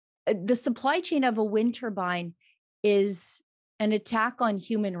the supply chain of a wind turbine is an attack on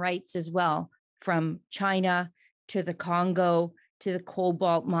human rights as well, from China to the Congo to the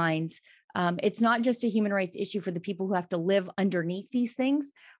cobalt mines. It's not just a human rights issue for the people who have to live underneath these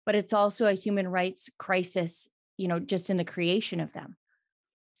things, but it's also a human rights crisis, just in the creation of them.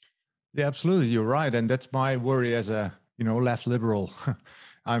 Yeah, absolutely. You're right. And that's my worry as a, left liberal.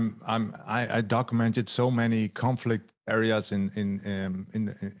 I documented so many conflict areas in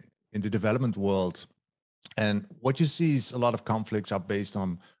the development world. And what you see is a lot of conflicts are based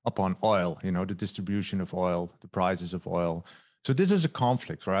upon oil, the distribution of oil, the prices of oil. So this is a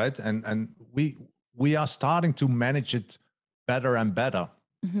conflict, right? And we are starting to manage it better and better.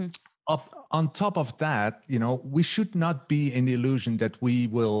 Mm-hmm. Up on top of that, we should not be in the illusion that we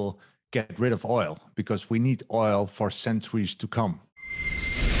will get rid of oil, because we need oil for centuries to come.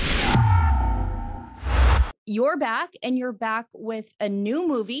 You're back, and you're back with a new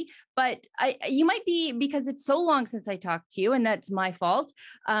movie, but you might be, because it's so long since I talked to you, and that's my fault.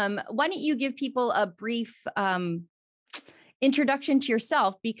 Why don't you give people a brief introduction to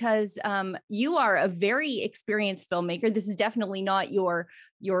yourself, because you are a very experienced filmmaker. This is definitely not your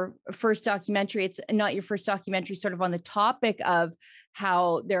first documentary. It's not your first documentary sort of on the topic of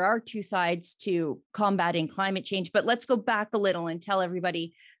how there are two sides to combating climate change. But let's go back a little and tell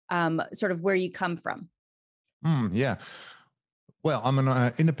everybody sort of where you come from. Yeah. Well, I'm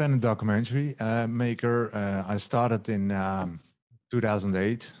an independent documentary maker. I started in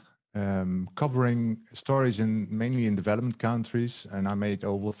 2008. Covering stories mainly in development countries, and I made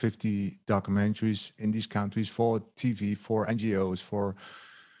over 50 documentaries in these countries for TV, for NGOs, for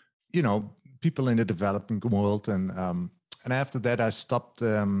people in the developing world. And after that, I stopped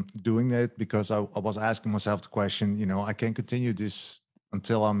doing it because I was asking myself the question, I can continue this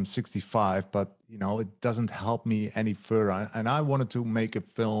until I'm 65, but it doesn't help me any further. And I wanted to make a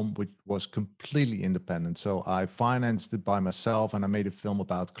film which was completely independent. So I financed it by myself, and I made a film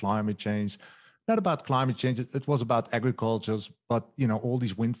about climate change. Not about climate change, it was about agriculture, but all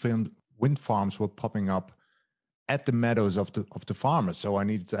these wind farms were popping up at the meadows of the farmers. So I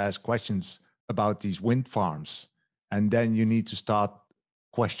needed to ask questions about these wind farms. And then you need to start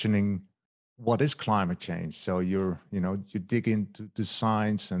questioning, what is climate change? So you dig into the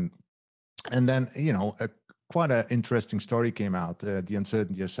science, and then quite an interesting story came out. The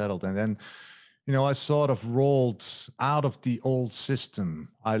uncertainty is settled, and then I sort of rolled out of the old system.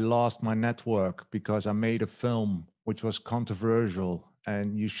 I lost my network because I made a film which was controversial,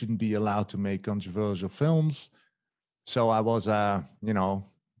 and you shouldn't be allowed to make controversial films. So I was,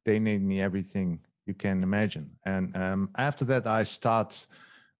 they named me everything you can imagine, and after that I start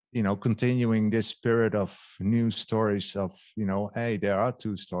continuing this spirit of news stories of, hey, there are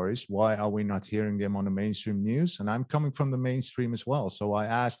two stories. Why are we not hearing them on the mainstream news? And I'm coming from the mainstream as well. So I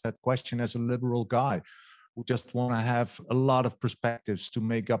asked that question as a liberal guy who just want to have a lot of perspectives to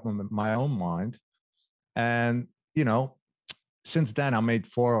make up my own mind. And, since then, I made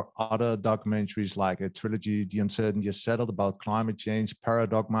 4 other documentaries, like a trilogy, The Uncertainty is Settled, about climate change,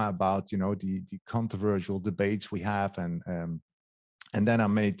 Paradigma, about, the controversial debates we have, and then I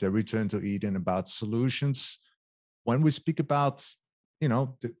made Return to Eden, about solutions when we speak about,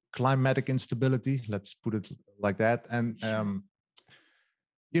 the climatic instability. Let's put it like that. And and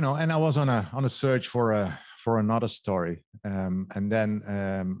I was on a search for another story. And then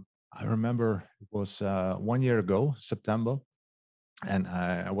I remember it was 1 year ago, September, and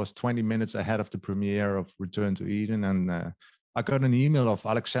I was 20 minutes ahead of the premiere of Return to Eden, and I got an email of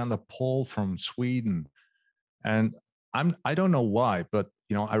Alexander Paul from Sweden, and I don't know why, but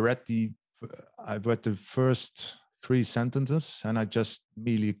I read the first 3 sentences, and I just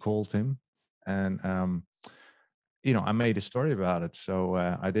immediately called him, and I made a story about it. So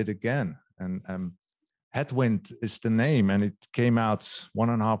I did again, and Headwind is the name, and it came out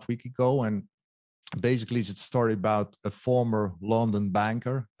 1.5 weeks ago, and basically it's a story about a former London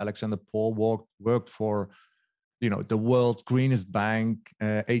banker, Alexander Paul, worked for the world's greenest bank,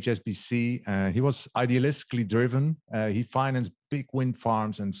 HSBC. He was idealistically driven. He financed big wind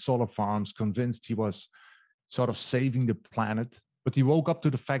farms and solar farms, convinced he was sort of saving the planet. But he woke up to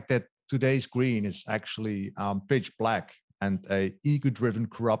the fact that today's green is actually pitch black and a ego-driven,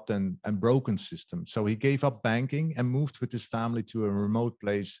 corrupt and broken system. So he gave up banking and moved with his family to a remote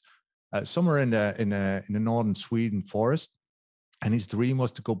place, somewhere in the northern Sweden forest. And his dream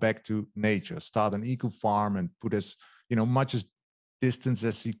was to go back to nature, start an eco farm, and put as much as distance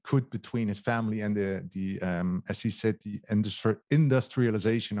as he could between his family and the as he said, the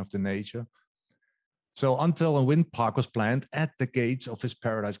industrialization of the nature. So until a wind park was planned at the gates of his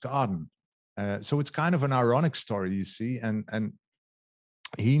paradise garden. So it's kind of an ironic story, you see, and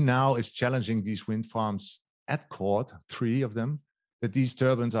he now is challenging these wind farms at court, 3 of them, that these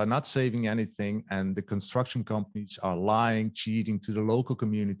turbines are not saving anything, and the construction companies are lying, cheating to the local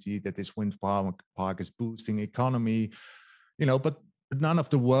community, that this wind park is boosting economy, but none of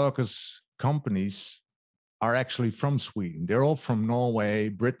the workers' companies are actually from Sweden. They're all from Norway,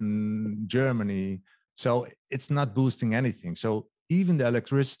 Britain, Germany. So it's not boosting anything. So even the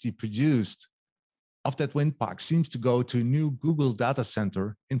electricity produced of that wind park seems to go to a new Google data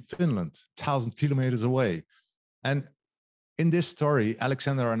center in Finland, 1,000 kilometers away. And in this story,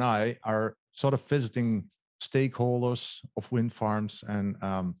 Alexander and I are sort of visiting stakeholders of wind farms and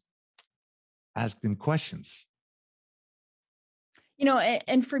ask them questions.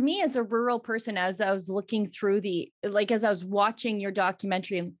 And for me as a rural person, as I was looking through as I was watching your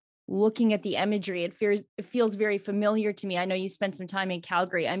documentary and looking at the imagery, it feels very familiar to me. I know you spent some time in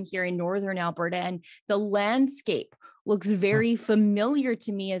Calgary. I'm here in northern Alberta, and the landscape looks very familiar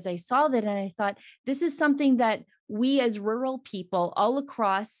to me as I saw that. And I thought, this is something that we as rural people all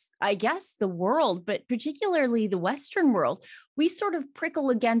across, I guess, the world, but particularly the Western world, we sort of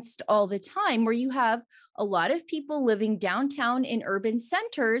prickle against all the time, where you have a lot of people living downtown in urban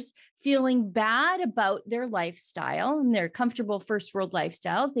centers feeling bad about their lifestyle and their comfortable first world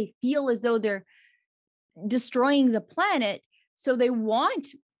lifestyles. They feel as though they're destroying the planet. So they want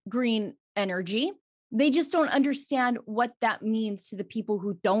green energy. They just don't understand what that means to the people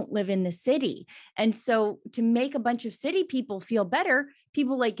who don't live in the city. And so to make a bunch of city people feel better,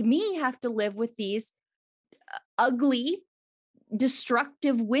 people like me have to live with these ugly,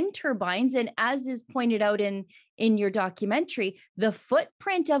 destructive wind turbines. And as is pointed out in your documentary, the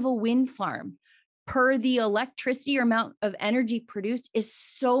footprint of a wind farm per the electricity or amount of energy produced is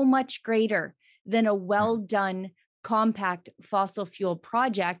so much greater than a well-done compact fossil fuel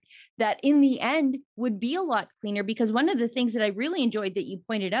project that in the end would be a lot cleaner. Because one of the things that I really enjoyed that you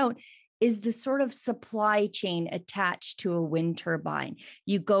pointed out is the sort of supply chain attached to a wind turbine.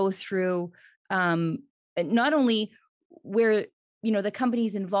 You go through not only where the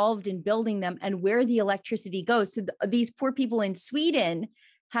companies involved in building them and where the electricity goes. So these poor people in Sweden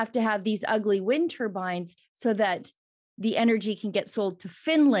have to have these ugly wind turbines so that the energy can get sold to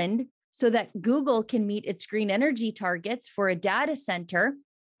Finland, so that Google can meet its green energy targets for a data center.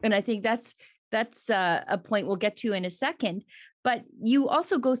 And I think that's a point we'll get to in a second. But you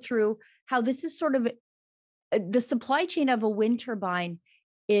also go through how this is sort of the supply chain of a wind turbine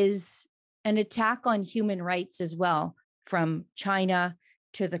is an attack on human rights as well, from China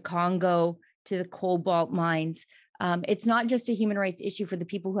to the Congo to the cobalt mines. It's not just a human rights issue for the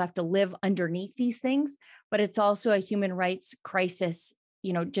people who have to live underneath these things, but it's also a human rights crisis,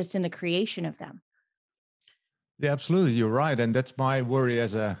 just in the creation of them. Yeah, absolutely. You're right. And that's my worry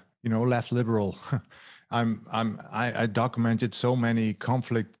as a, left liberal. I documented so many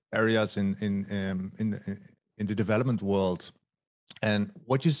conflict areas in the development world. And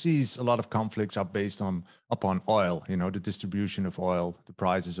what you see is a lot of conflicts are based upon oil, the distribution of oil, the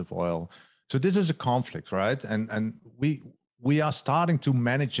prices of oil. So this is a conflict, right? And we are starting to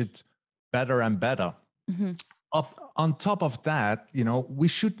manage it better and better. Mm-hmm. On top of that, we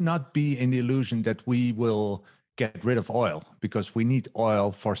should not be in the illusion that we will get rid of oil, because we need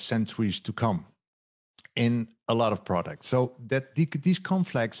oil for centuries to come in a lot of products. So that these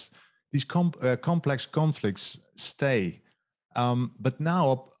complex conflicts stay. But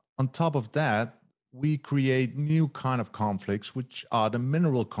now on top of that, we create new kind of conflicts, which are the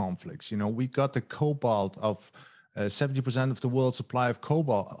mineral conflicts. We got the cobalt of 70% of the world's supply of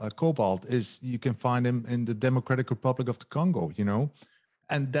cobalt is, you can find them in the Democratic Republic of the Congo,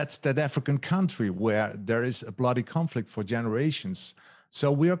 and that's that African country where there is a bloody conflict for generations. So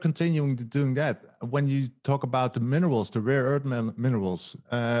we are continuing to doing that. When you talk about the minerals, the rare earth minerals,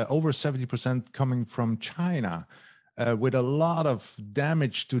 over 70% coming from China, with a lot of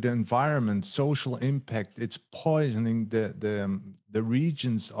damage to the environment, social impact. It's poisoning the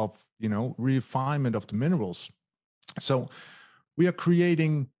regions of, refinement of the minerals. So we are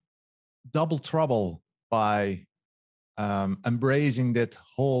creating double trouble by embracing that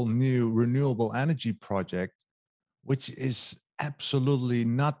whole new renewable energy project, which is absolutely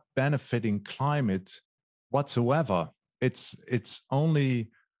not benefiting climate whatsoever. It's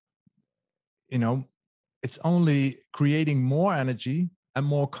only, it's only creating more energy and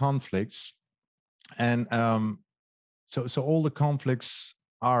more conflicts. And so all the conflicts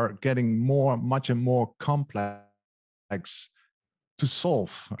are getting much more complex to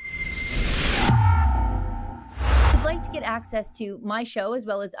solve. If you'd like to get access to my show, as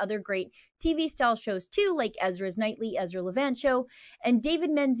well as other great TV style shows too, like Ezra's Nightly, Ezra Levant Show, and David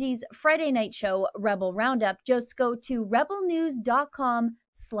Menzies' Friday night show, Rebel Roundup, just go to rebelnews.com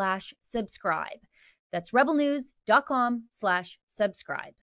rebelnews.com/subscribe. That's rebelnews.com/subscribe.